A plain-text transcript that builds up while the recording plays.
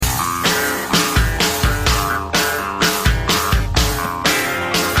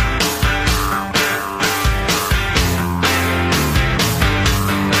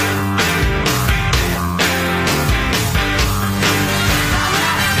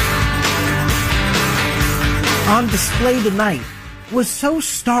on display tonight was so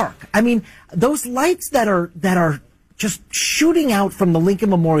stark. I mean, those lights that are just shooting out from the Lincoln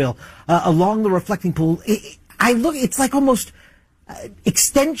Memorial along the reflecting pool. It's like almost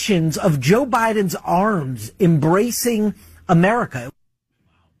extensions of Joe Biden's arms embracing America.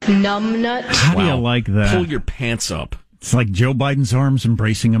 Numbnut. How do you like that? Pull your pants up. It's like Joe Biden's arms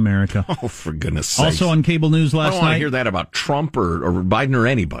embracing America. Oh, for goodness sake. Also on cable news last night. I don't want to hear that about Trump or Biden or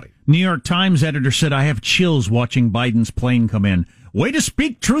anybody. New York Times editor said, I have chills watching Biden's plane come in. Way to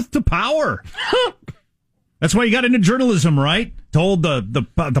speak truth to power. That's why you got into journalism, right? Told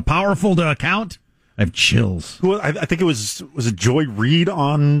the powerful to account. I have chills. I think it was Joy Reid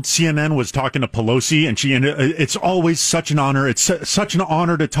on CNN was talking to Pelosi, and she ended. It's always such an honor. It's such an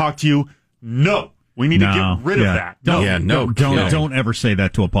honor to talk to you. No. We need to get rid of that. Don't ever say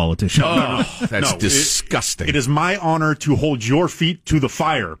that to a politician. Oh, that's disgusting. It is my honor to hold your feet to the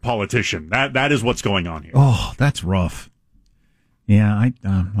fire, politician. That is what's going on here. Oh, that's rough. Yeah,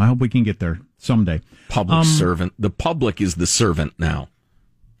 I hope we can get there someday. Public servant. The public is the servant now.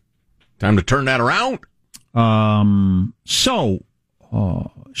 Time to turn that around.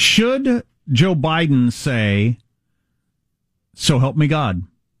 Should Joe Biden say, "So help me God"?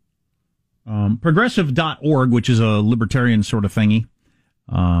 Progressive.org, which is a libertarian sort of thingy,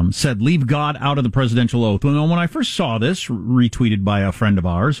 said, leave God out of the presidential oath. When I first saw this, retweeted by a friend of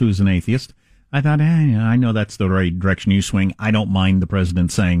ours who's an atheist, I thought, I know that's the right direction you swing. I don't mind the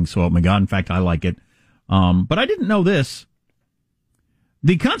president saying, so help me God. In fact, I like it. But I didn't know this.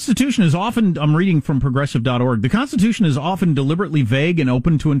 The Constitution is often, I'm reading from progressive.org, the Constitution is often deliberately vague and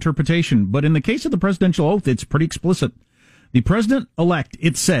open to interpretation. But in the case of the presidential oath, it's pretty explicit. The president-elect,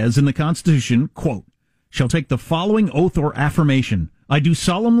 it says in the Constitution, quote, shall take the following oath or affirmation. I do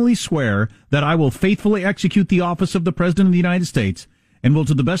solemnly swear that I will faithfully execute the office of the President of the United States and will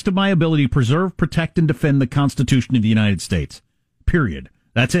to the best of my ability preserve, protect, and defend the Constitution of the United States. Period.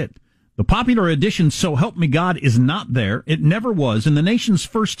 That's it. The popular edition, so help me God, is not there. It never was, and the nation's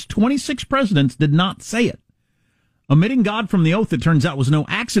first 26 presidents did not say it. Omitting God from the oath, it turns out, was no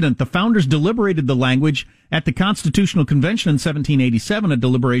accident. The founders deliberated the language at the Constitutional Convention in 1787, a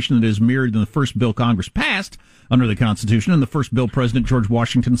deliberation that is mirrored in the first bill Congress passed under the Constitution and the first bill President George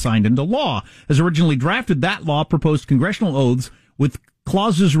Washington signed into law. As originally drafted, that law proposed congressional oaths with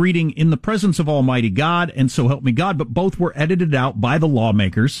clauses reading, in the presence of Almighty God and so help me God, but both were edited out by the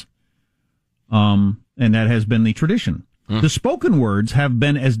lawmakers, and that has been the tradition. The spoken words have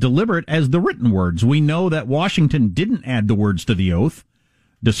been as deliberate as the written words. We know that Washington didn't add the words to the oath,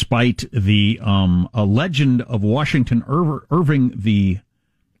 despite the a legend of Washington Irving, the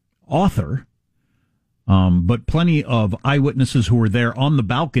author. But plenty of eyewitnesses who were there on the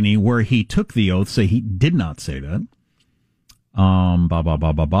balcony where he took the oath say he did not say that.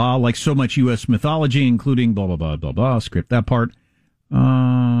 Like so much U.S. mythology, including blah, blah, blah, blah, blah, script that part.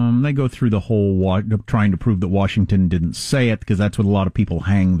 They go through the whole trying to prove that Washington didn't say it, because that's what a lot of people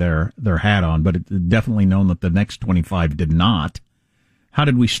hang their hat on. But it's definitely known that the next 25 did not. How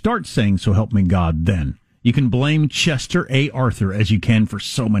did we start saying "so help me God" then? You can blame Chester A. Arthur as you can for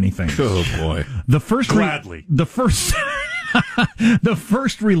so many things. Oh boy! Gladly. The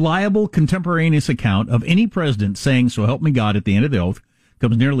first reliable contemporaneous account of any president saying "so help me God" at the end of the oath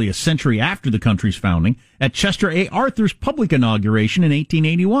comes nearly a century after the country's founding at Chester A. Arthur's public inauguration in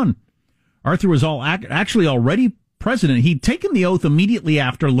 1881. Arthur was actually already president. He'd taken the oath immediately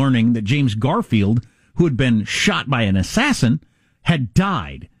after learning that James Garfield, who had been shot by an assassin, had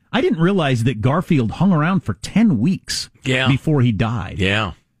died. I didn't realize that Garfield hung around for 10 weeks before he died.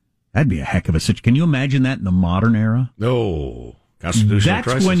 Yeah. That'd be a heck of a situation. Can you imagine that in the modern era? Oh, constitutional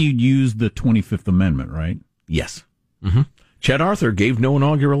crisis. That's when you'd use the 25th Amendment, right? Yes. Mm-hmm. Chet Arthur gave no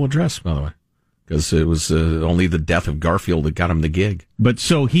inaugural address, by the way, because it was only the death of Garfield that got him the gig. But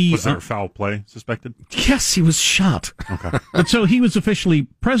so he was there foul play suspected? Yes, he was shot. Okay. But so he was officially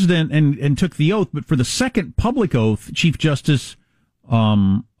president and took the oath. But for the second public oath, Chief Justice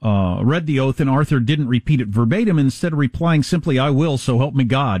read the oath, and Arthur didn't repeat it verbatim. Instead of replying simply, "I will, so help me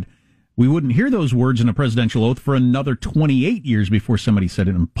God," we wouldn't hear those words in a presidential oath for another 28 years before somebody said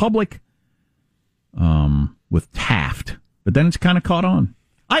it in public with Taft. But then it's kind of caught on.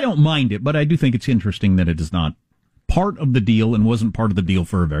 I don't mind it, but I do think it's interesting that it is not part of the deal and wasn't part of the deal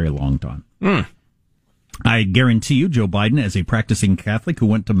for a very long time. I guarantee you, Joe Biden, as a practicing Catholic who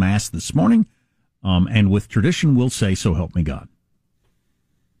went to Mass this morning, and with tradition, will say, "So help me God."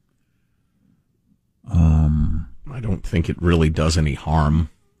 I don't think it really does any harm,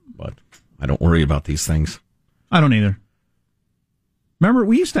 but I don't worry about these things. I don't either. Remember,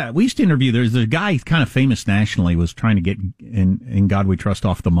 we used to interview. There's a guy kind of famous nationally was trying to get in God We Trust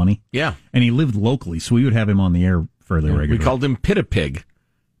off the money. Yeah, and he lived locally, so we would have him on the air fairly regularly. We called him Pit-a-Pig,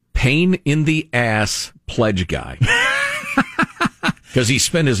 pain in the ass pledge guy, because he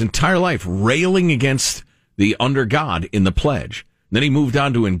spent his entire life railing against the under God in the pledge. Then he moved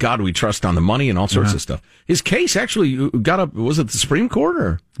on to In God We Trust on the money and all sorts of stuff. His case actually got up. Was it the Supreme Court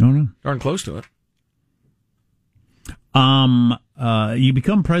or? Oh no, darn close to it. You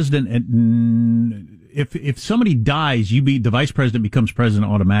become president if somebody dies, the vice president becomes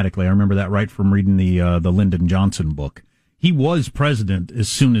president automatically. I remember that right from reading the Lyndon Johnson book. He was president as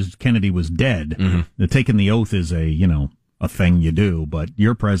soon as Kennedy was dead. Mm-hmm. Taking the oath is a thing you do, but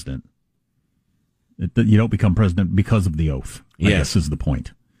you're president. You don't become president because of the oath, I guess is the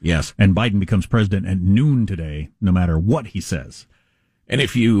point. Yes. And Biden becomes president at noon today, no matter what he says. And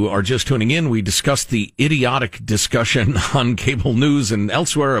if you are just tuning in, we discussed the idiotic discussion on cable news and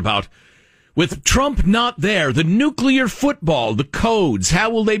elsewhere about, with Trump not there, the nuclear football, the codes, how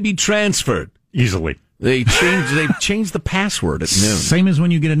will they be transferred? Easily. They've changed the password at noon. Same as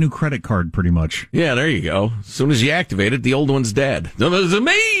when you get a new credit card, pretty much. Yeah, there you go. As soon as you activate it, the old one's dead. That was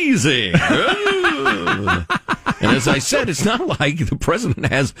amazing. And as I said, it's not like the president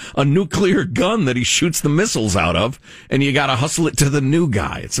has a nuclear gun that he shoots the missiles out of, and you got to hustle it to the new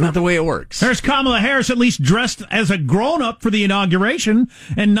guy. It's not the way it works. There's Kamala Harris, at least dressed as a grown-up for the inauguration,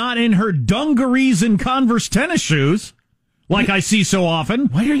 and not in her dungarees and Converse tennis shoes, like I see so often.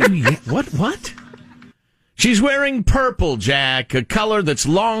 Why are you... What? She's wearing purple, Jack, a color that's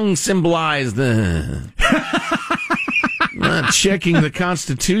long symbolized not checking the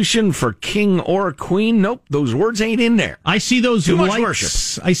Constitution for king or queen. Nope, those words ain't in there. I see those Too lights. Much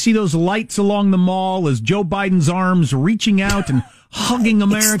worship. I see those lights along the mall as Joe Biden's arms reaching out and hugging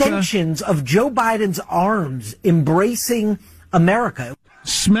America. Extensions of Joe Biden's arms embracing America.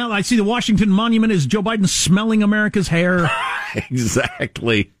 I see the Washington Monument as Joe Biden smelling America's hair.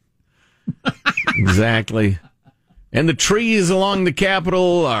 Exactly. Exactly. And the trees along the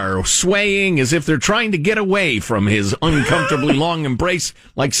Capitol are swaying as if they're trying to get away from his uncomfortably long embrace,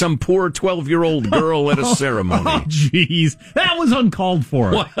 like some poor 12-year-old girl at a ceremony. Oh, jeez. That was uncalled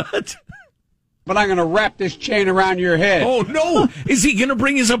for. What? But I'm going to wrap this chain around your head. Oh, no. Is he going to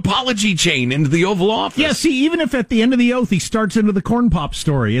bring his apology chain into the Oval Office? Yeah, see, even if at the end of the oath he starts into the Corn Pop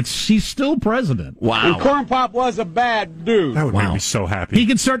story, he's still president. Wow. And Corn Pop was a bad dude. That would make me so happy. He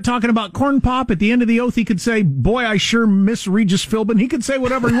could start talking about Corn Pop. At the end of the oath, he could say, boy, I sure miss Regis Philbin. He could say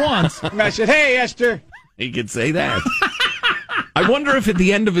whatever he wants. And I said, hey, Esther. He could say that. I wonder if at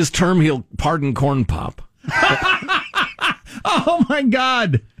the end of his term he'll pardon Corn Pop. Oh, my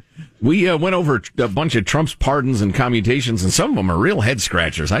God. We went over a bunch of Trump's pardons and commutations, and some of them are real head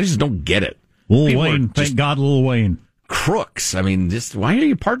scratchers. I just don't get it. Lil Wayne, thank God, Lil Wayne. Crooks. I mean, just why are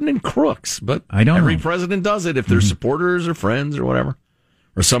you pardoning crooks? But I don't every know. President does it if they're supporters or friends or whatever.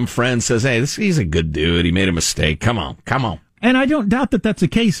 Or some friend says, hey, he's a good dude. He made a mistake. Come on. And I don't doubt that that's the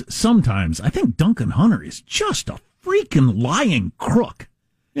case sometimes. I think Duncan Hunter is just a freaking lying crook.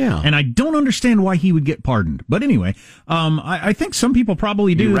 Yeah. And I don't understand why he would get pardoned. But anyway, I think some people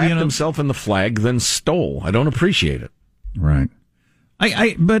probably do. He wrapped himself in the flag, then stole. I don't appreciate it. Right.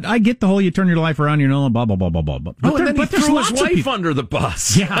 But I get the whole you turn your life around, blah, blah, blah, blah, blah. But then he threw his wife under the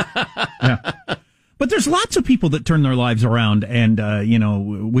bus. Yeah. But there's lots of people that turn their lives around and,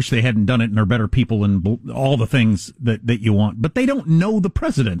 wish they hadn't done it and are better people and all the things that you want. But they don't know the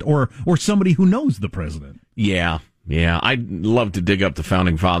president or somebody who knows the president. Yeah. I'd love to dig up the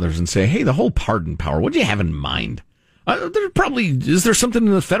founding fathers and say, hey, the whole pardon power, what do you have in mind? Is there something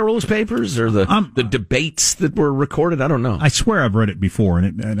in the Federalist Papers or the debates that were recorded? I don't know. I swear I've read it before,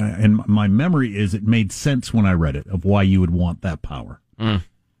 and my memory is it made sense when I read it of why you would want that power.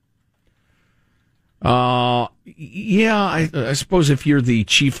 I suppose if you're the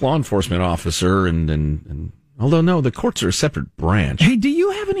chief law enforcement officer and although no, the courts are a separate branch. Hey, do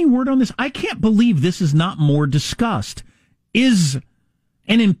you have any word on this? I can't believe this is not more discussed. Is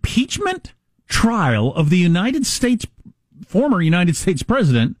an impeachment trial of the former United States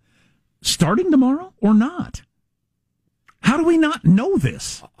president starting tomorrow or not? How do we not know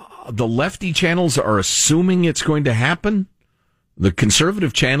this? The lefty channels are assuming it's going to happen. The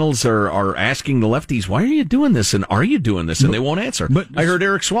conservative channels are asking the lefties, why are you doing this? And are you doing this? And they won't answer. But I heard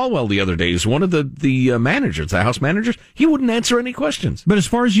Eric Swalwell the other day, who's one of the managers, the House managers. He wouldn't answer any questions. But as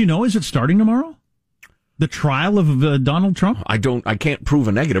far as you know, is it starting tomorrow? The trial of Donald Trump? I can't prove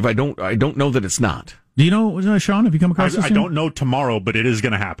a negative. I don't know that it's not. Do you know, Sean, have you come across this? I don't know tomorrow, but it is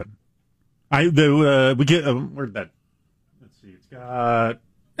going to happen. We get, where'd that, let's see, it's got...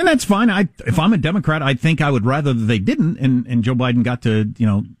 And that's fine. If I'm a Democrat, I think I would rather that they didn't, and Joe Biden got to,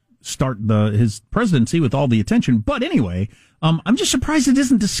 start his presidency with all the attention. But anyway, I'm just surprised it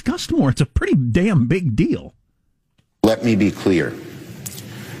isn't discussed more. It's a pretty damn big deal. Let me be clear.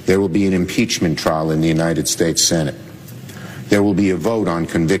 There will be an impeachment trial in the United States Senate. There will be a vote on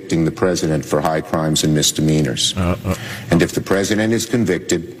convicting the president for high crimes and misdemeanors. And if the president is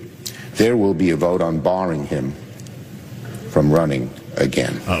convicted, there will be a vote on barring him from running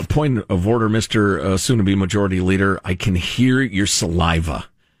again. Point of order, Mr. Soon-to-be Majority Leader. I can hear your saliva.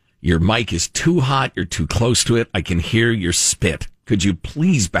 Your mic is too hot. You're too close to it. I can hear your spit. Could you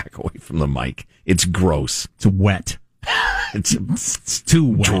please back away from the mic? It's gross. It's wet. It's too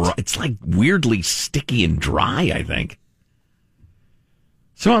wet. Dry. It's like weirdly sticky and dry, I think.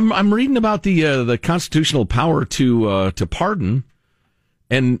 So I'm reading about the constitutional power to pardon,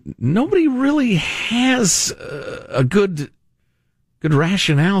 and nobody really has a good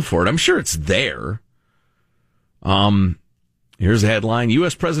rationale for it. I'm sure it's there. Here's a headline: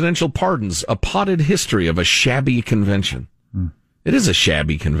 U.S. presidential pardons, a potted history of a shabby convention. It is a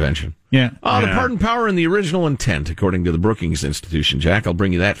shabby convention. Yeah. The pardon power and the original intent, according to the Brookings Institution. Jack, I'll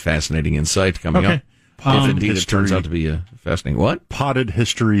bring you that fascinating insight coming up. If indeed it turns out to be a fascinating what? Potted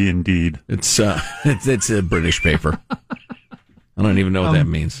history, indeed. It's a British paper. I don't even know what that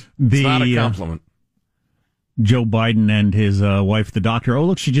means. It's not a compliment. Joe Biden and his wife, the doctor. Oh,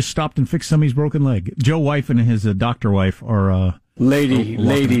 look, she just stopped and fixed somebody's broken leg. Joe wife and his doctor wife are lady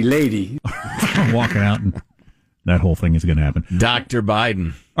walking out, and that whole thing is going to happen. Dr.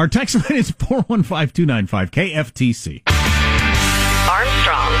 Biden. Our text line is 415-295 KFTC.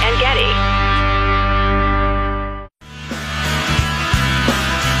 Armstrong and Getty.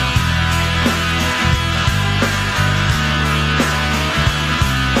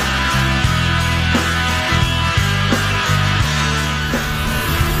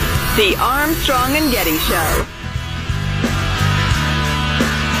 The Armstrong and Getty Show.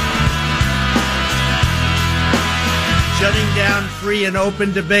 Shutting down free and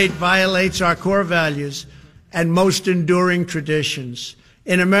open debate violates our core values and most enduring traditions.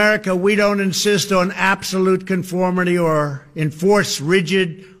 In America, we don't insist on absolute conformity or enforce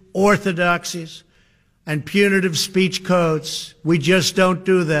rigid orthodoxies and punitive speech codes. We just don't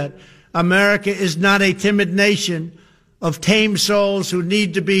do that. America is not a timid nation of tame souls who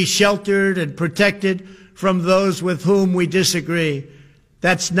need to be sheltered and protected from those with whom we disagree.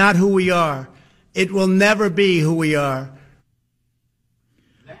 That's not who we are. It will never be who we are.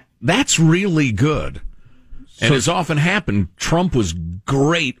 That's really good. And as often happened, Trump was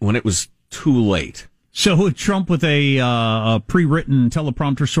great when it was too late. So Trump, with a pre-written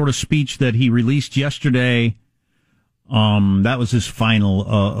teleprompter sort of speech that he released yesterday, that was his final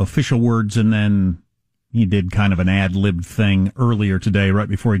official words, and then he did kind of an ad-libbed thing earlier today, right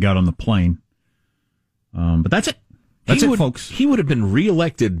before he got on the plane. But that's it. That's it, folks. He would have been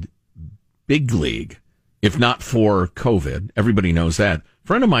reelected big league if not for COVID. Everybody knows that. A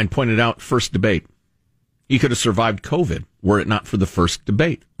friend of mine pointed out first debate. He could have survived COVID were it not for the first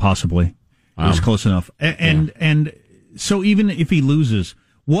debate. Possibly. It was close enough. And so even if he loses,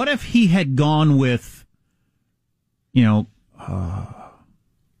 what if he had gone with,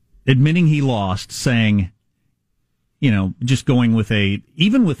 admitting he lost, saying, just going with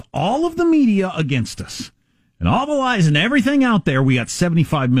even with all of the media against us and all the lies and everything out there, we got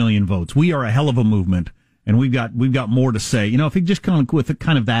 75 million votes. We are a hell of a movement, and we've got more to say. If he just kind of with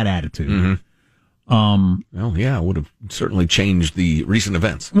kind of that attitude. Mm-hmm. It would have certainly changed the recent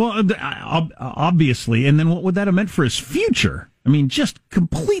events. Well, obviously. And then what would that have meant for his future? I mean, just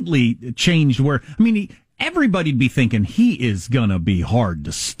completely changed everybody'd be thinking he is going to be hard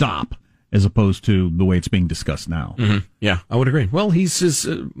to stop as opposed to the way it's being discussed now. Mm-hmm. Yeah, I would agree. Well, he's,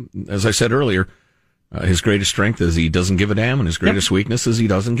 as I said earlier, his greatest strength is he doesn't give a damn, and his greatest weakness is he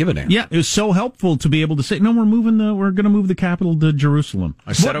doesn't give a damn. Yeah, it was so helpful to be able to say, no, we're going to move the capital to Jerusalem.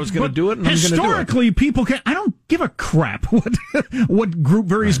 I said I was going to do it, and I'm going to do it. Historically, people I don't give a crap what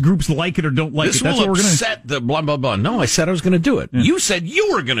various groups like it or don't like this it. That's will what we're going to upset the blah, blah, blah. No, I said I was going to do it. Yeah. You said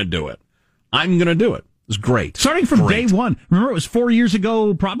you were going to do it. I'm going to do it. It was great. Starting from day one. Remember, it was 4 years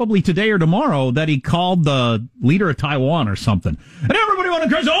ago, probably today or tomorrow, that he called the leader of Taiwan or something. And everybody went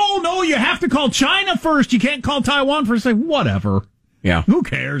crazy. Oh, no, you have to call China first. You can't call Taiwan first. Say, whatever. Yeah. Who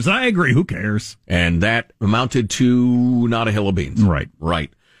cares? I agree. Who cares? And that amounted to not a hill of beans. Right.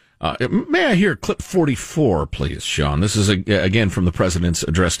 May I hear clip 44, please, Sean? This is, again, from the president's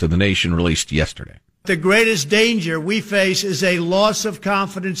address to the nation released yesterday. The greatest danger we face is a loss of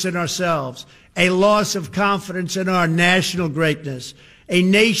confidence in ourselves, a loss of confidence in our national greatness. A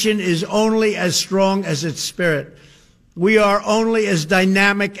nation is only as strong as its spirit. We are only as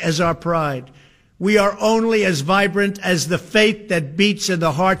dynamic as our pride. We are only as vibrant as the faith that beats in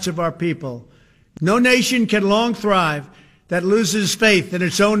the hearts of our people. No nation can long thrive that loses faith in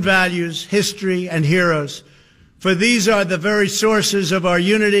its own values, history, and heroes, for these are the very sources of our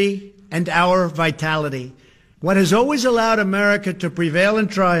unity and our vitality. What has always allowed America to prevail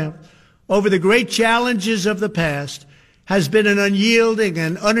and triumph over the great challenges of the past has been an unyielding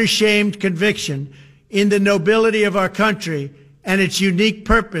and unashamed conviction in the nobility of our country and its unique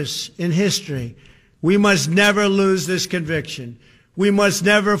purpose in history. We must never lose this conviction. We must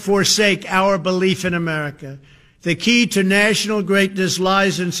never forsake our belief in America. The key to national greatness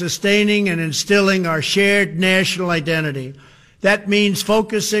lies in sustaining and instilling our shared national identity. That means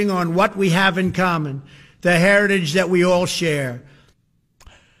focusing on what we have in common, the heritage that we all share.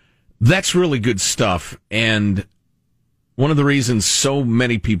 That's really good stuff. And one of the reasons so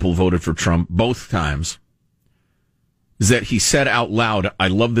many people voted for Trump both times is that he said out loud, I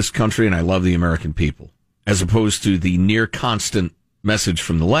love this country and I love the American people, as opposed to the near constant message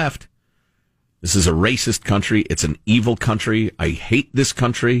from the left. This is a racist country. It's an evil country. I hate this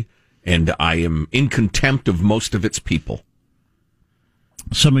country and I am in contempt of most of its people.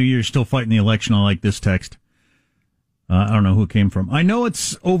 Some of you are still fighting the election. I like this text. I don't know who it came from. I know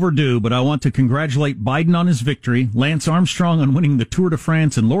it's overdue, but I want to congratulate Biden on his victory, Lance Armstrong on winning the Tour de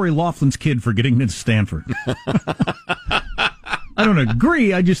France, and Lori Loughlin's kid for getting to Stanford. I don't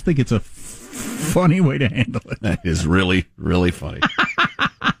agree. I just think it's a funny way to handle it. That is really, really funny.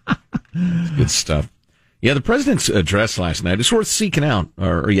 It's good stuff. Yeah, the president's address last night is worth seeking out,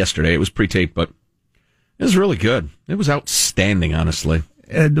 or yesterday. It was pre-taped, but it was really good. It was outstanding, honestly.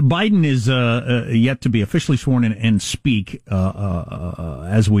 Biden is yet to be officially sworn in and speak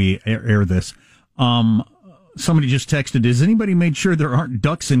as we air this. Somebody just texted, has anybody made sure there aren't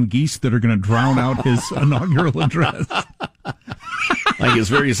ducks and geese that are going to drown out his inaugural address? Like his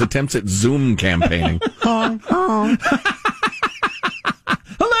various attempts at Zoom campaigning.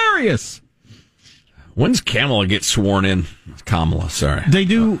 Hilarious. When's Kamala get sworn in? Kamala, sorry. They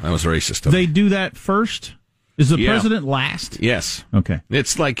do. That was racist. They do that first? Is the president last? Yes. Okay.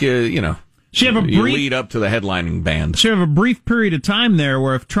 It's like, you lead up to the headlining band. So you have a brief period of time there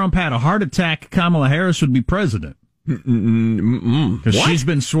where if Trump had a heart attack, Kamala Harris would be president. Because she's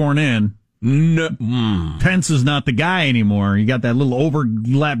been sworn in. Pence is not the guy anymore. You got that little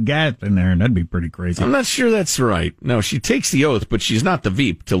overlap gap in there, and that'd be pretty crazy. I'm not sure that's right. No, she takes the oath, but she's not the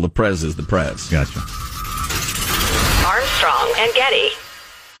Veep till the Prez is the Prez. Gotcha. Armstrong and Getty.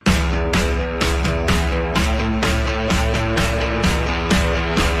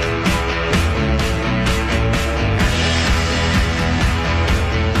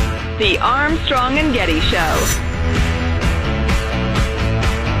 The Armstrong and Getty Show.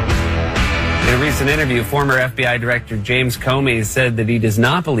 In a recent interview, former FBI Director James Comey said that he does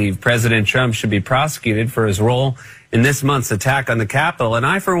not believe President Trump should be prosecuted for his role in this month's attack on the Capitol. And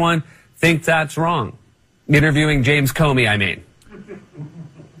I, for one, think that's wrong. Interviewing James Comey, I mean.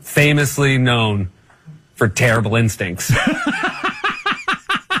 Famously known for terrible instincts.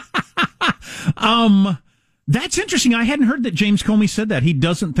 That's interesting. I hadn't heard that James Comey said that. He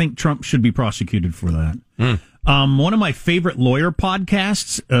doesn't think Trump should be prosecuted for that. One of my favorite lawyer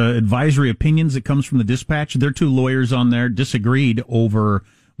podcasts, Advisory Opinions, that comes from the Dispatch, their two lawyers on there disagreed over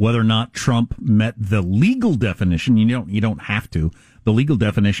whether or not Trump met the legal definition. You don't have to. The legal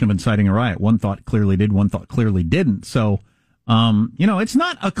definition of inciting a riot. One thought clearly did, one thought clearly didn't. So, it's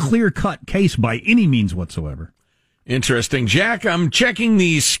not a clear-cut case by any means whatsoever. Interesting. Jack, I'm checking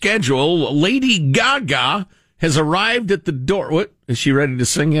the schedule. Lady Gaga has arrived at the door. What? Is she ready to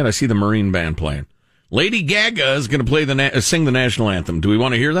sing yet? I see the Marine Band playing. Lady Gaga is going to play sing the national anthem. Do we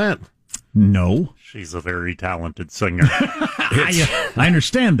want to hear that? No. She's a very talented singer. I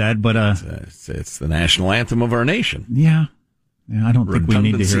understand that, but it's the national anthem of our nation. Yeah, I don't think we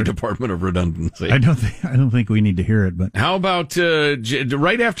need to hear it. Department of Redundancy. I don't think we need to hear it. But how about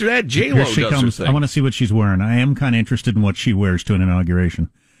right after that, J-Lo she does comes. her thing. I want to see what she's wearing. I am kind of interested in what she wears to an inauguration.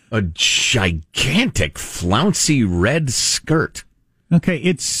 A gigantic, flouncy red skirt. Okay,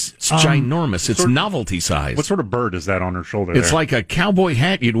 it's ginormous. It's novelty size. What sort of bird is that on her shoulder? It's like a cowboy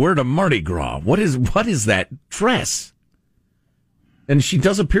hat you'd wear to Mardi Gras. What is that dress? And she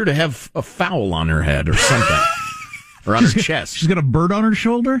does appear to have a fowl on her head or something, or on her chest. She's got a bird on her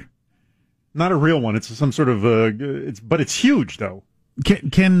shoulder. Not a real one. It's some sort of. But it's huge though.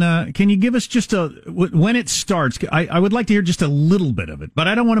 Can you give us just when it starts? I would like to hear just a little bit of it, but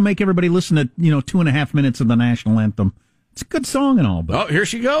I don't want to make everybody listen to 2.5 minutes of the national anthem. It's a good song and all, but here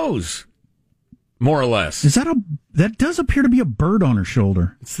she goes. More or less. That does appear to be a bird on her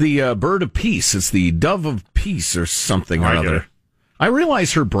shoulder. It's the bird of peace. It's the dove of peace or something or other. I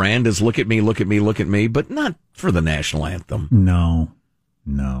realize her brand is look at me, look at me, look at me, but not for the national anthem. No.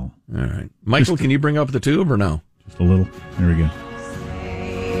 All right. Michael, can you bring up the tube or no? Just a little. There we go.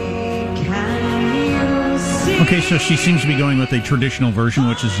 Okay, so she seems to be going with a traditional version,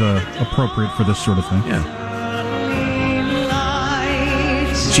 which is appropriate for this sort of thing. Yeah.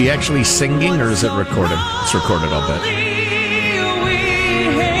 Is she actually singing, or is it recorded? It's recorded, I'll bet.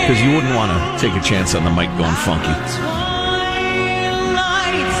 Because you wouldn't want to take a chance on the mic going funky.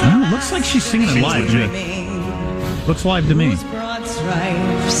 Oh, it looks like she's singing live to me. Looks live to me.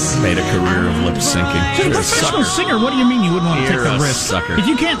 Made a career of lip syncing. She's a professional singer. What do you mean you wouldn't want to take the risk? Sucker. If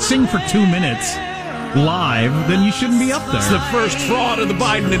you can't sing for 2 minutes live, then you shouldn't be up there. It's the first fraud of the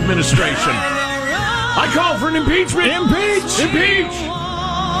Biden administration. I call for an impeachment. Impeach!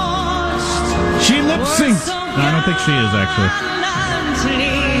 She lip synced. No, I don't think she is, actually.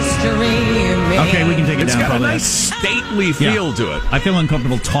 Okay, we can take it down. It's got a nice stately feel to it. I feel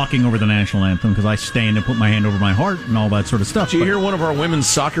uncomfortable talking over the national anthem because I stand and put my hand over my heart and all that sort of stuff. Did you hear one of our women's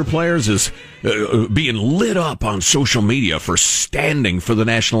soccer players is being lit up on social media for standing for the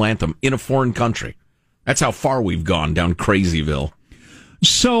national anthem in a foreign country? That's how far we've gone down Crazyville.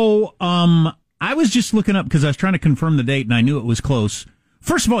 So, I was just looking up because I was trying to confirm the date and I knew it was close.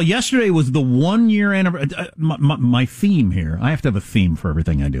 First of all, yesterday was the 1 year anniversary. My theme here, I have to have a theme for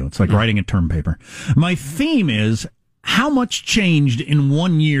everything I do. It's like writing a term paper. My theme is how much changed in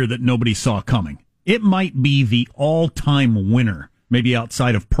 1 year that nobody saw coming. It might be the all-time winner, maybe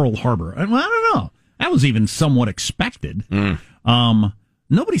outside of Pearl Harbor. Well, I don't know. That was even somewhat expected.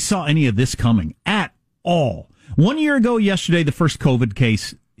 Nobody saw any of this coming at all. 1 year ago yesterday, the first COVID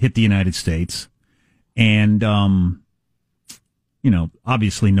case hit the United States. And,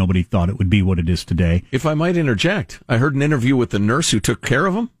 obviously nobody thought it would be what it is today. If I might interject, I heard an interview with the nurse who took care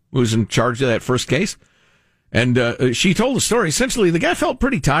of him, who was in charge of that first case. And she told a story. Essentially, the guy felt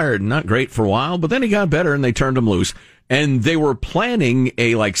pretty tired and not great for a while, but then he got better and they turned him loose. And they were planning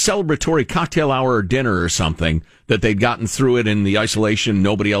a celebratory cocktail hour or dinner or something that they'd gotten through it in the isolation.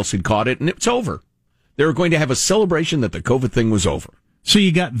 Nobody else had caught it, and it's over. They were going to have a celebration that the COVID thing was over. So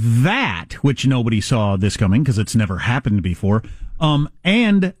you got that, which nobody saw this coming because it's never happened before.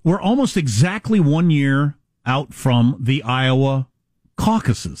 And we're almost exactly 1 year out from the Iowa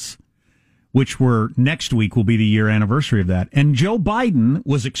caucuses, which next week will be the year anniversary of that. And Joe Biden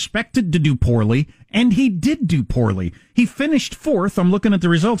was expected to do poorly, and he did do poorly. He finished fourth. I'm looking at the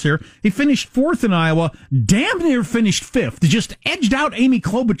results here. He finished fourth in Iowa, damn near finished fifth, just edged out Amy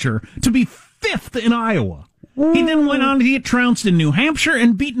Klobuchar to be fifth in Iowa. He then went on to get trounced in New Hampshire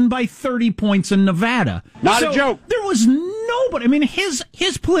and beaten by 30 points in Nevada. Not a joke. There was nobody. I mean, his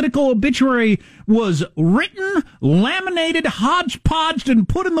political obituary was written, laminated, hodgepodged, and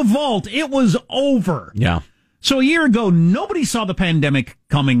put in the vault. It was over. Yeah. So a year ago, nobody saw the pandemic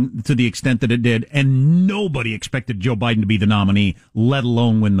coming to the extent that it did, and nobody expected Joe Biden to be the nominee, let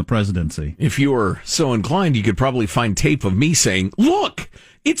alone win the presidency. If you were so inclined, you could probably find tape of me saying, look,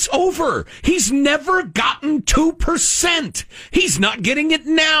 it's over. He's never gotten 2%. He's not getting it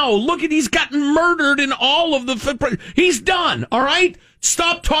now. Look he's gotten murdered in all of the... He's done, all right?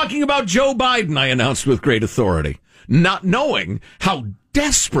 Stop talking about Joe Biden, I announced with great authority, not knowing how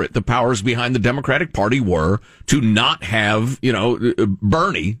desperate the powers behind the Democratic Party were to not have,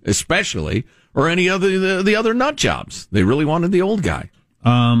 Bernie, especially, or any other the other nut jobs. They really wanted the old guy.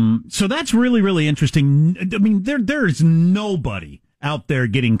 So that's really, really interesting. I mean, there's nobody out there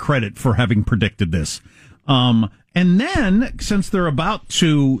getting credit for having predicted this. And then, since they're about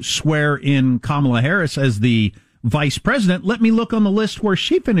to swear in Kamala Harris as the vice president, let me look on the list where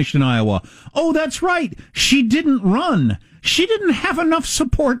she finished in Iowa. Oh, that's right. She didn't run. She didn't have enough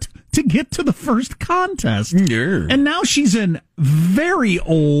support to get to the first contest. Yeah. And now she's in very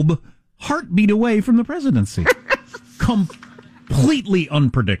old heartbeat away from the presidency. Completely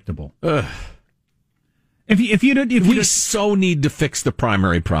unpredictable. We so need to fix the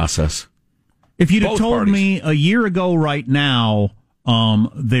primary process. If you'd have told me a year ago right now,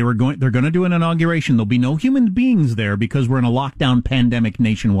 they're going to do an inauguration. There'll be no human beings there because we're in a lockdown pandemic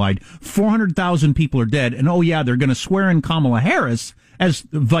nationwide. 400,000 people are dead. And they're going to swear in Kamala Harris as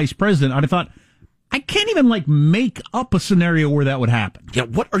vice president. I'd have thought, I can't even make up a scenario where that would happen. Yeah,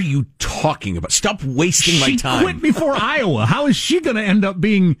 what are you talking about? Stop wasting my time. She quit before Iowa. How is she going to end up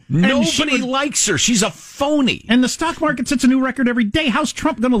being... Nobody likes her. She's a phony. And the stock market sets a new record every day. How's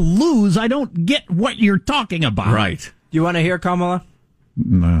Trump going to lose? I don't get what you're talking about. Right. Do you want to hear Kamala?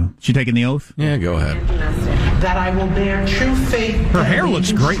 No. She taking the oath? Yeah, go ahead. That I will bear true faith. Her hair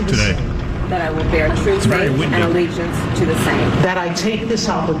looks great today. that I will bear true faith and allegiance to the same. That I take this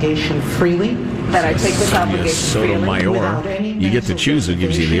obligation freely. That I take this obligation freely. Sotomayor. You get to choose who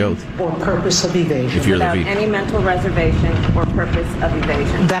gives you the oath. Or purpose of evasion. If you're without the any mental reservation or purpose of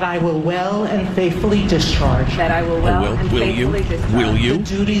evasion. That I will well and faithfully discharge. That I will well and faithfully discharge. Will you? The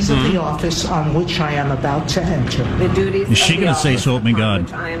duties of the office on which I am about to enter. The duties Is she of the going to say, office "So help me upon God"?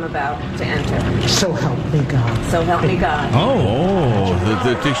 which I am about to enter. So help me God. So help me God. Oh,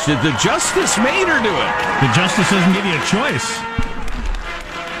 The justice made her do it. the justice doesn't give you a choice.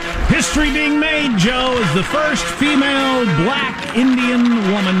 History being made, Joe, as the first female black Indian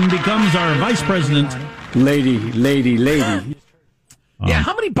woman becomes our vice president. Lady. Yeah,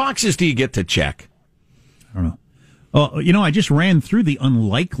 how many boxes do you get to check? I don't know. Oh, I just ran through the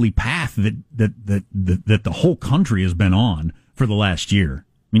unlikely path that the whole country has been on for the last year.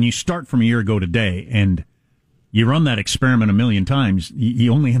 I mean, you start from a year ago today, and you run that experiment a million times.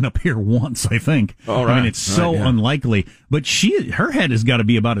 You only end up here once, I think. Oh, I right. mean, it's so unlikely. But her head has got to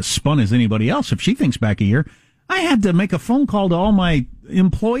be about as spun as anybody else. If she thinks back a year, I had to make a phone call to all my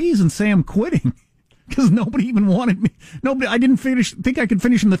employees and say I'm quitting because nobody even wanted me. I didn't think I could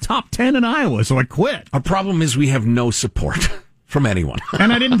finish in the top 10 in Iowa, so I quit. Our problem is we have no support from anyone.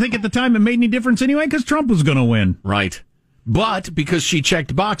 And I didn't think at the time it made any difference anyway because Trump was going to win. Right. But because she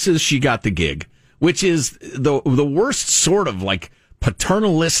checked boxes, she got the gig, which is the worst sort of like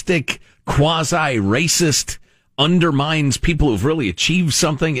paternalistic, quasi-racist, undermines people who've really achieved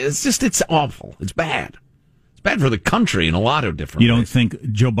something. It's awful. It's bad. It's bad for the country in a lot of different ways. You don't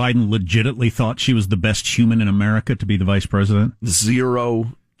think Joe Biden legitimately thought she was the best human in America to be the vice president?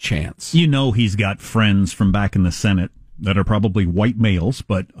 Zero chance. He's got friends from back in the Senate that are probably white males,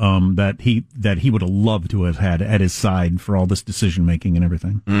 but that he would have loved to have had at his side for all this decision making and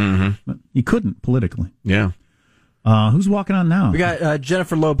everything. Mm-hmm. But he couldn't politically. Yeah. Who's walking on now? We got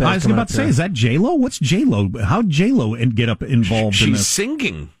Jennifer Lopez. I was about to say, is that J-Lo? What's J-Lo? How'd J-Lo get up involved in She's this?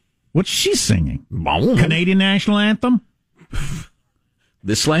 singing. What's she singing? Canadian national anthem?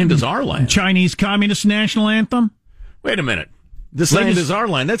 This land is our land. Chinese communist national anthem? Wait a minute. This land is our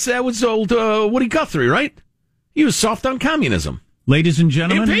land. That was old Woody Guthrie, right? He was soft on communism. Ladies and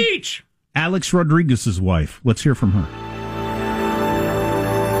gentlemen, impeach Alex Rodriguez's wife. Let's hear from her.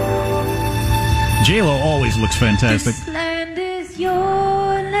 J-Lo always looks fantastic. This land is your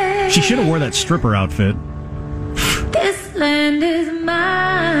land. She should have wore that stripper outfit. This land is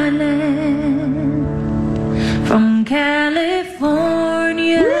my land. From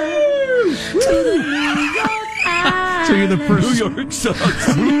California to the New York Island. So you're the person. New York sucks.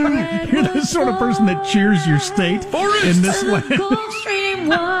 You're the sort of person that cheers your state in this land. Gulf Stream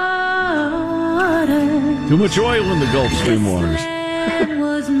water. Too much oil in the Gulf Stream waters. Land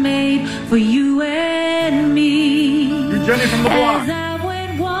was made for you and me. You're Jenny from the block. As I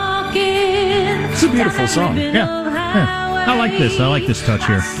went walking. It's a beautiful song. Yeah. I like this. I like this touch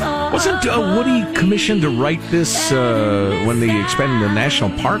here. Wasn't Woody commissioned to write this when they expanded the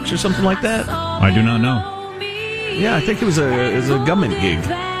national parks or something like that? I do not know. Yeah, I think it was a government gig.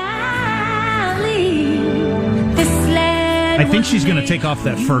 I think she's going to take off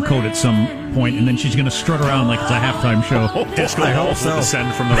that fur coat at some point, and then she's going to strut around like it's a halftime show. Disco balls will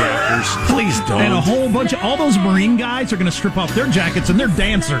descend from the rafters. Please don't. And a whole bunch of all those Marine guys are going to strip off their jackets, and they're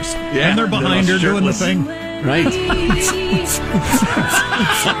dancers. Yeah, and they're behind her doing the thing. Right.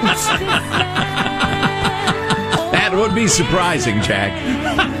 That would be surprising, Jack.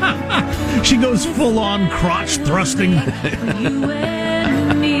 She goes full on crotch thrusting. You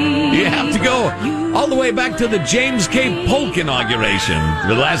have to go all the way back to the James K. Polk inauguration,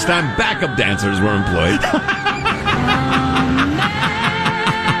 the last time backup dancers were employed.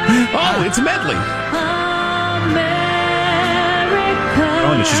 Oh, it's a medley.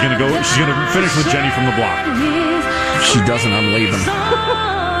 Oh, and she's going to finish with Jenny from the block. If she doesn't, I'm leaving.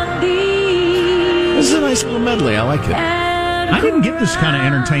 This is a nice little medley. I like it. I didn't get this kind of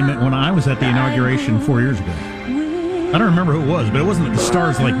entertainment when I was at the inauguration 4 years ago. I don't remember who it was, but it wasn't at the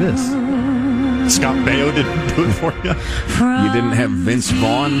stars like this. Scott Baio didn't do it for you. You didn't have Vince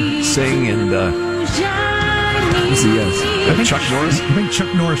Vaughn sing and I think Chuck Norris? I think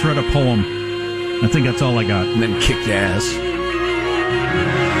Chuck Norris read a poem. I think that's all I got. And then kicked ass.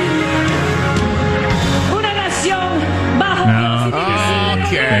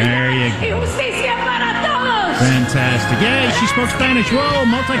 Okay. There you go. Fantastic. Yay, she spoke Spanish. Whoa,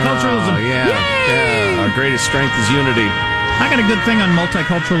 multiculturalism. Yeah. Our greatest strength is unity. I got a good thing on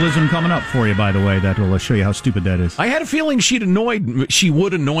multiculturalism coming up for you, by the way. That will show you how stupid that is. I had a feeling she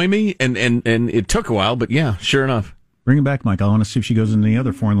would annoy me, and it took a while, but yeah, sure enough. Bring it back, Mike. I want to see if she goes into any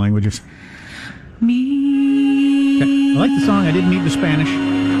other foreign languages. Okay. I like the song. I didn't need the Spanish.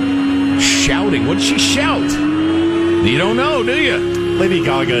 Shouting. What did she shout? You don't know, do you? Lady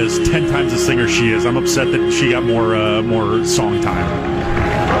Gaga is 10 times the singer she is. I'm upset that she got more song time.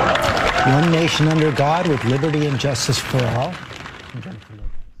 One nation under God with liberty and justice for all.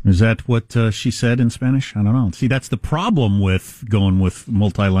 Is that what she said in Spanish? I don't know. See, that's the problem with going with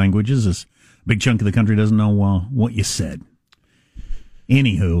multi-languages is a big chunk of the country doesn't know what you said.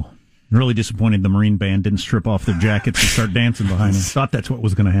 Anywho, really disappointed the Marine Band didn't strip off their jackets and start dancing behind them. Thought that's what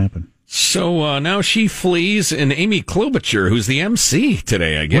was going to happen. So now she flees, and Amy Klobuchar, who's the MC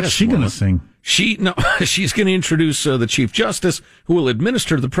today, I guess. What's she going to sing? She's going to introduce the Chief Justice, who will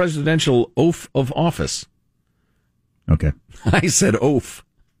administer the presidential oath of office. Okay. I said oath.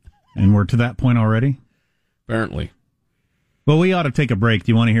 And we're to that point already? Apparently. Well, we ought to take a break.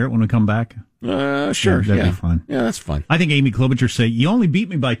 Do you want to hear it when we come back? Sure. That'd be fine. Yeah, that's fine. I think Amy Klobuchar say, you only beat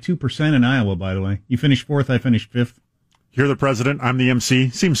me by 2% in Iowa, by the way. You finished 4th, I finished 5th. You're the president, I'm the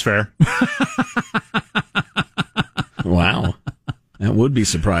MC. Seems fair. Wow. That would be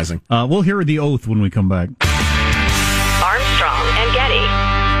surprising. We'll hear the oath when we come back. Armstrong and Getty.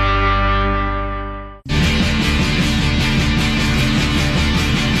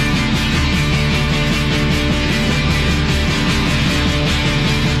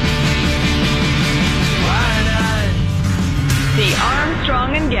 The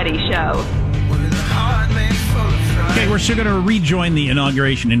Armstrong and Getty Show. Okay, we're still going to rejoin the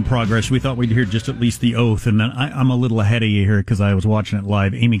inauguration in progress. We thought we'd hear just at least the oath, and then I'm a little ahead of you here because I was watching it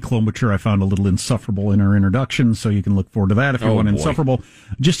live. Amy Klobuchar, I found a little insufferable in her introduction, so you can look forward to that if you want insufferable.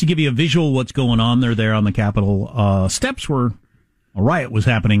 Just to give you a visual what's going on there on the Capitol steps where a riot was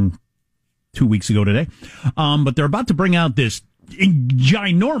happening 2 weeks ago today. But they're about to bring out this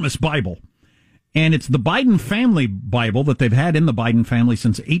ginormous Bible. And it's the Biden family Bible that they've had in the Biden family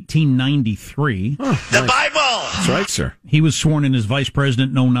since 1893. The Bible! That's right, sir. He was sworn in as vice president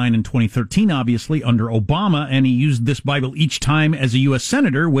in 2009 and 2013, obviously, under Obama, and he used this Bible each time as a U.S.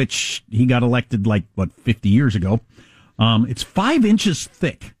 senator, which he got elected, 50 years ago. It's 5 inches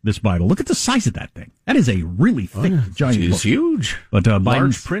thick, this Bible. Look at the size of that thing. That is a really thick, giant book. It's huge. But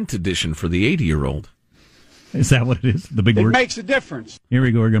large print edition for the 80-year-old. Is that what it is? The big word? It makes a difference. Here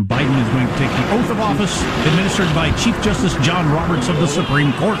we go again. Biden is going to take the oath of office administered by Chief Justice John Roberts of the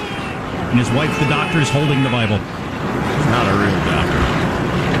Supreme Court. And his wife, the doctor, is holding the Bible. He's not a real doctor.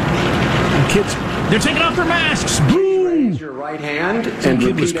 And kids, they're taking off their masks. Boo! Raise your right hand Some and kid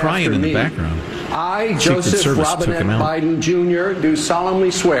repeat was crying after in the me. background. I, Secret Joseph Service took Robinette him out. Biden Jr., do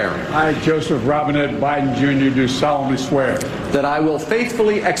solemnly swear I, Joseph Robinette Biden Jr., do solemnly swear that I will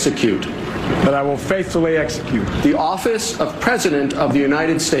faithfully execute the office of President of the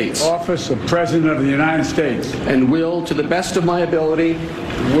United States office of President of the United States and will, to the best of my ability,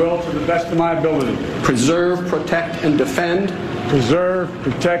 preserve, protect, and defend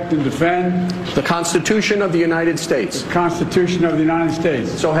the Constitution of the United States.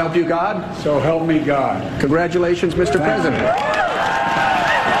 So help you God. So help me God. Congratulations, Mr. President.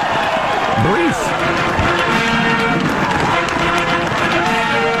 Brief.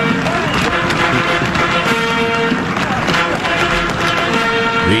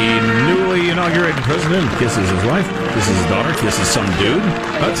 The newly inaugurated president kisses his wife, kisses his daughter, kisses some dude.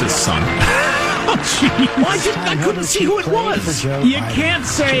 That's his son. I couldn't see who it was. You can't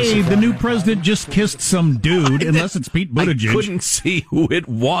say the new president just kissed some dude unless it's Pete Buttigieg. I couldn't see who it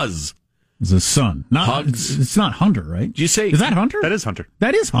was. It's his son. It's not Hunter, right? Did you say? Is that Hunter? That is Hunter.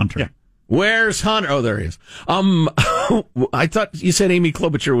 That is Hunter. Yeah. Where's Hunter? Oh, there he is. I thought you said Amy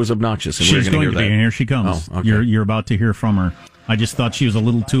Klobuchar was obnoxious. And She's we were going to be, and here she comes. Oh, okay. You're about to hear from her. I just thought she was a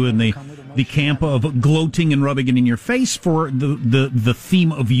little too in the camp of gloating and rubbing it in your face for the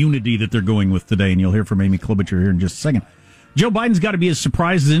theme of unity that they're going with today, and you'll hear from Amy Klobuchar here in just a second. Joe Biden's got to be as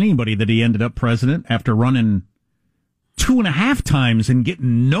surprised as anybody that he ended up president after running 2.5 times and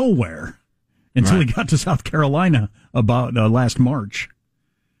getting nowhere until he got to South Carolina about last March.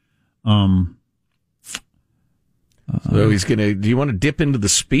 So he's gonna. Do you want to dip into the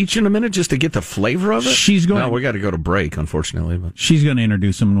speech in a minute just to get the flavor of it? She's going. No, we got to go to break, unfortunately. But she's going to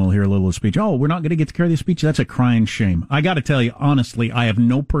introduce him, and we'll hear a little of the speech. Oh, we're not going to get to carry the speech. That's a crying shame. I got to tell you honestly, I have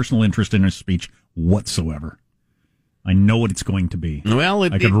no personal interest in his speech whatsoever. I know what it's going to be. Well, I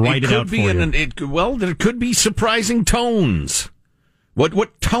could write it out for you. There could be surprising tones.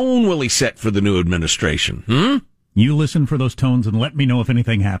 What tone will he set for the new administration? You listen for those tones and let me know if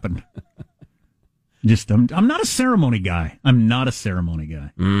anything happened. I'm not a ceremony guy.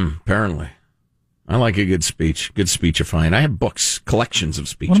 Apparently. I like a good speech. Good speechifying. I have books, collections of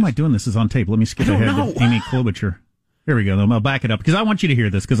speeches. What am I doing? This is on tape. Let me skip ahead to Amy Klobuchar. Here we go. I'll back it up because I want you to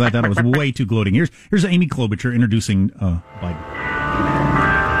hear this because I thought it was way too gloating. Here's Amy Klobuchar introducing Biden.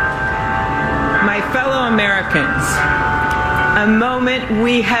 My fellow Americans, a moment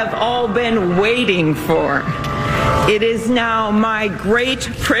we have all been waiting for. It is now my great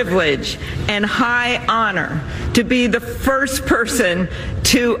privilege and high honor to be the first person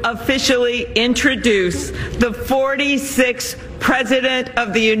to officially introduce the 46th President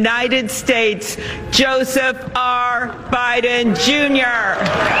of the United States, Joseph R. Biden, Jr.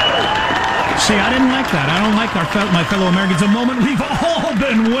 See, I didn't like that. I don't like my fellow Americans. A moment we've all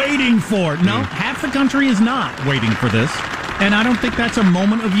been waiting for. No, half the country is not waiting for this. And I don't think that's a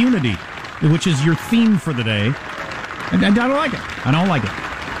moment of unity, which is your theme for the day. And I don't like it. I don't like it.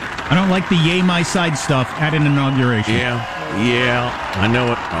 I don't like the yay my side stuff at an inauguration. Yeah, I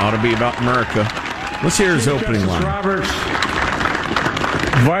know it ought to be about America. Let's hear his opening line. Roberts,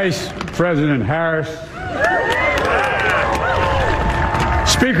 Vice President Harris,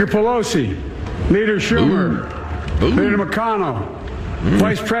 Speaker Pelosi, Leader Schumer, Leader McConnell,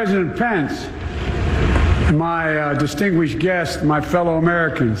 Vice President Pence, and my distinguished guests, my fellow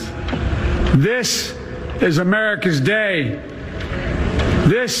Americans. This is America's day.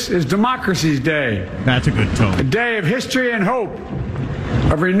 This is democracy's day. That's a good tone. A day of history and hope,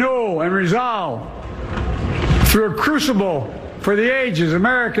 of renewal and resolve. Through a crucible for the ages,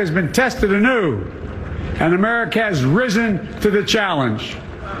 America has been tested anew, and America has risen to the challenge.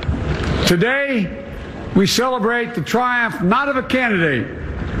 Today, we celebrate the triumph not of a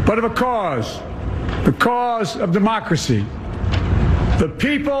candidate, but of a cause, the cause of democracy. The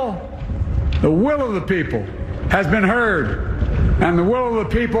people, the will of the people has been heard, and the will of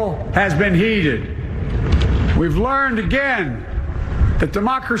the people has been heeded. We've learned again that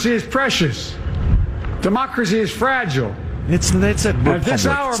democracy is precious. Democracy is fragile. It's a republic. At this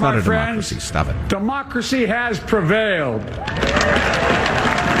hour, it's my not a friends, democracy. Stop it. Democracy has prevailed.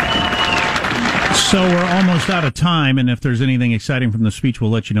 So we're almost out of time, and if there's anything exciting from the speech, we'll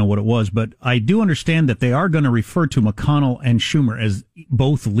let you know what it was. But I do understand that they are going to refer to McConnell and Schumer as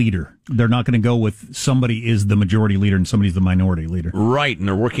both leader. They're not going to go with somebody is the majority leader and somebody's the minority leader. Right, and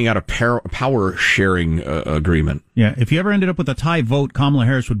they're working out a power sharing agreement. Yeah, if you ever ended up with a tie vote, Kamala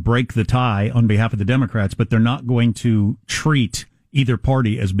Harris would break the tie on behalf of the Democrats, but they're not going to treat either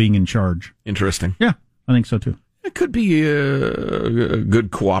party as being in charge. Interesting. Yeah, I think so too. It could be a good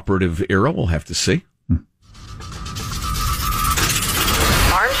cooperative era. We'll have to see.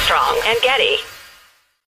 Armstrong and Getty.